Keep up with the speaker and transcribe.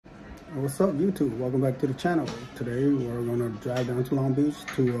What's up, YouTube? Welcome back to the channel. Today we're gonna drive down to Long Beach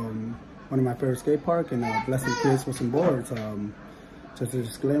to one of my favorite skate park and bless some kids with some boards. Just a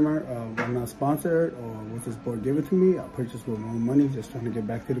disclaimer, I'm not sponsored or was this board given to me. I purchased with my own money, just trying to get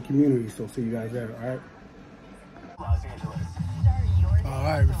back to the community. So see you guys there,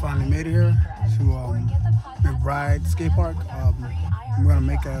 alright, we finally made it here to McBride skate park. I'm gonna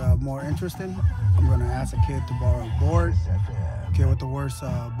make it more interesting. I'm gonna ask a kid to borrow a board. Kid with the worst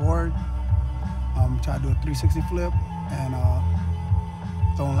board. Try to do a 360 flip and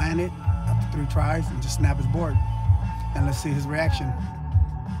don't land it after 3 tries and just snap his board. And let's see his reaction.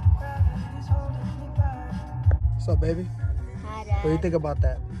 What's up, baby? Hi, Dad. What do you think about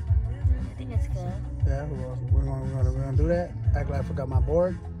that? I think it's good. Yeah, we're gonna do that. Act like I forgot my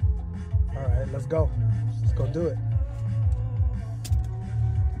board. All right, let's go. Let's go do it.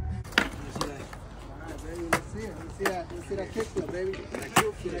 Let's see that kick flip, baby.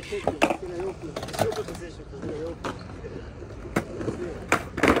 Let's see that kick flip. Let's see that heel flip. Heel flip position for real. Heel flip. Let's see it.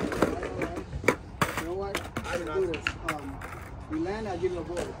 All right. You know what? I'm gonna do this. You land, I'll give you a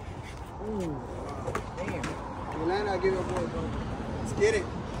board. Ooh. Damn. You land, I'll give you a board, bro. Let's get it.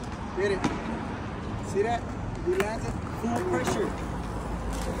 Get it. See that? You land it. Full pressure.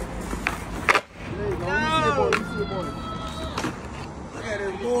 There you go. No. Let me see your board. Look at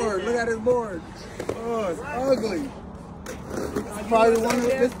his board. Look at his board. Oh, it's ugly.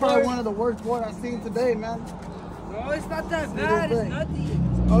 This is probably one of the worst boards I've seen today, man. No, it's not that bad. It's nothing.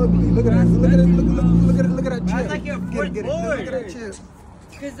 It's ugly. Look at this. Look at it. Look at that chip. That's like your foot Get it. board. Look at that chip.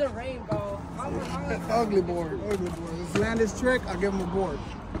 Because the rainbow. Ugly board. Ugly board. Let's land this trick. I'll give him a board.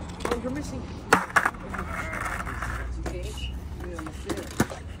 Oh, you're missing. Okay. Yeah, let's see it.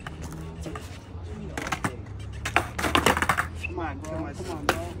 Come on, bro. Come on,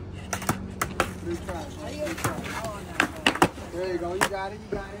 bro. 3 tries. 3 tries. There you go. You got it. You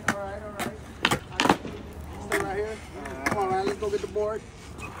got it. All right. Stay right here. Come on, man. Let's go get the board.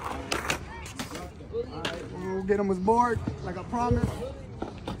 All right. We'll get him his board, like I promised. Come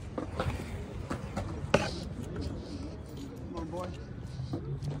on, boy.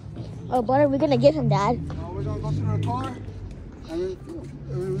 Oh, what are we gonna give him, Dad? We're gonna go to the car, and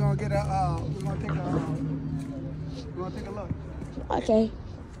we're gonna get a. We're gonna take a look. Okay.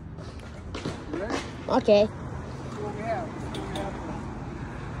 You ready? Okay. See what we have.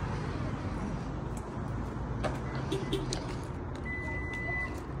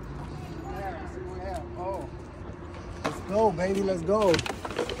 Oh, let's go, baby. Let's go.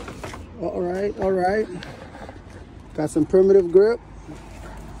 All right. Got some primitive grip.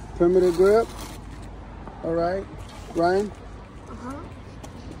 All right, Ryan.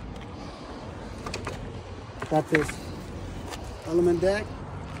 Got this element deck.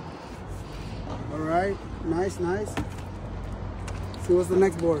 All right, nice. See what's the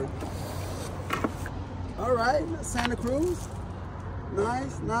next board. All right, Santa Cruz.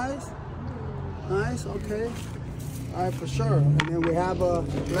 Nice. Okay. All right, for sure. And then we have a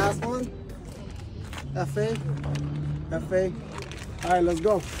last one. FA. All right, let's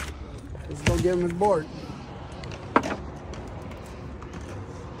go. Let's go give him his board.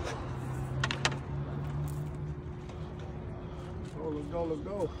 Let's go. Let's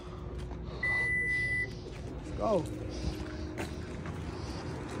go.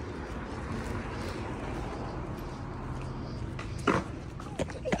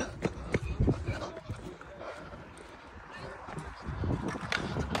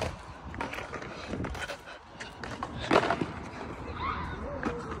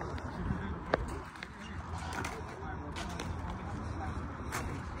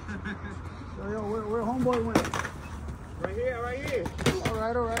 Yo, where homeboy went? Right here. All right.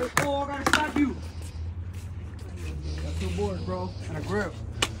 Oh, I gotta stop you. Got 2 boards, bro, and a grip.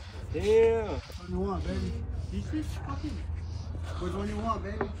 Damn. Which one you want, baby? Which one you want,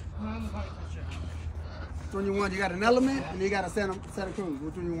 baby? Which one you want? You got an element and you got a Santa Cruz.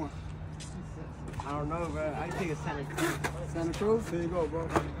 Which one you want? I don't know, bro. I think it's Santa Cruz. Santa Cruz? There you go, bro.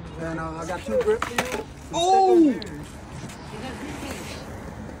 And I got 2 grips for you. Oh!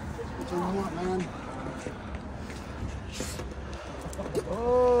 Which one you want, man?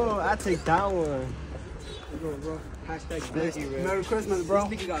 Oh, I take that one. There you go, bro. Hashtag thank you, bro. Merry Christmas, bro.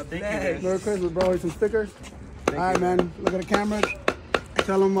 This nigga got thank you, Merry Christmas, bro. Here's some stickers. All right, man. Look at the cameras.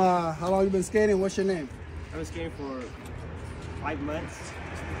 Tell them how long you been skating. What's your name? I've been skating for 5 months.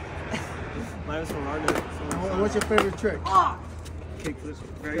 Mine was from Arnold. What's your favorite trick? Kick flip.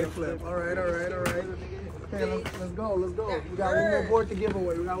 Kick flip. All right. Okay, let's go. We got one more board to give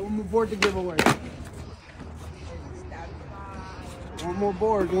away. One more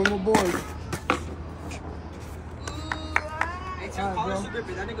board. too. Carlos should grip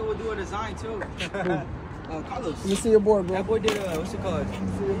it. That nigga will do a design too. Carlos. Let me see your board, bro. That boy did what's it called? Let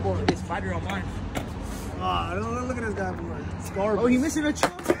me see your board. This fighter on mine. Look at this guy, board. Scar. Oh, he missing a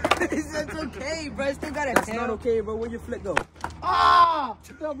trunk. That's okay, bro. I still got a tail. That's not okay, bro. Where your flick go? Ah!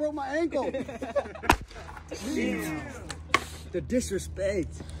 That broke my ankle. Damn. The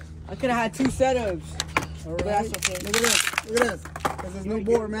disrespect. I could have had 2 setups. All right. That's okay. Look at this. Look at this. This is new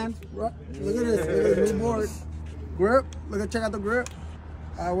board, man. Look at this. Look at this new board. Grip. Check out the grip.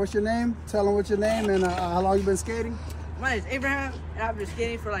 What's your name? Tell them what's your name and how long you been skating. My name is Abraham, and I've been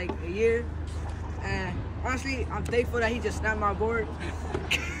skating for like a year. And honestly, I'm thankful that he just snapped my board.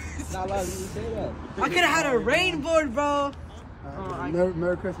 Not allowed to say that. I could have had a rain board, bro.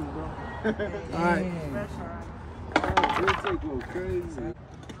 Merry Christmas, bro. All right.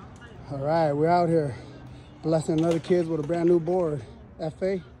 All right, we're out here blessing another kids with a brand new board.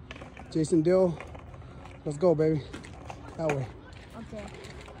 FA, Jason Dill. Let's go, baby. That way. Okay.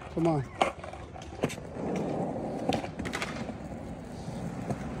 Come on.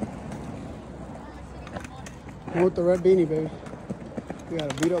 Come with the red beanie, baby. We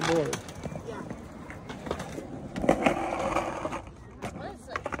got a beat up board.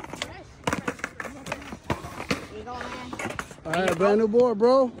 All right, brand new board,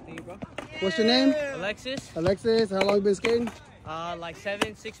 bro. Thank you, bro. What's your name? Alexis. Alexis. How long you been skating? Like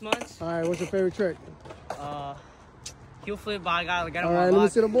 6 months. All right, what's your favorite trick? Heel flip, but I got him all right, let me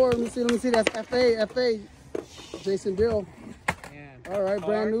see the board. Let me see. That's FA. Jason Dill. Yeah. All right,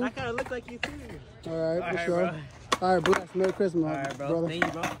 brand new. I kind of look like you too. All right, for sure. Bro. All right, bless. Merry Christmas, All right, bro. brother. Thank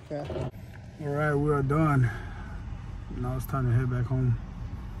you, bro. Yeah. All right, we are done. Now it's time to head back home.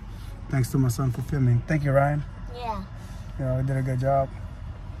 Thanks to my son for filming. Thank you, Ryan. Yeah. You know, he did a good job.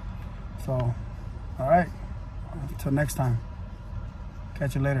 So, all right. Until next time.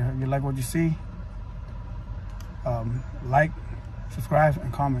 Catch you later. If you like what you see, like, subscribe,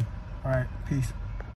 and comment. All right, peace.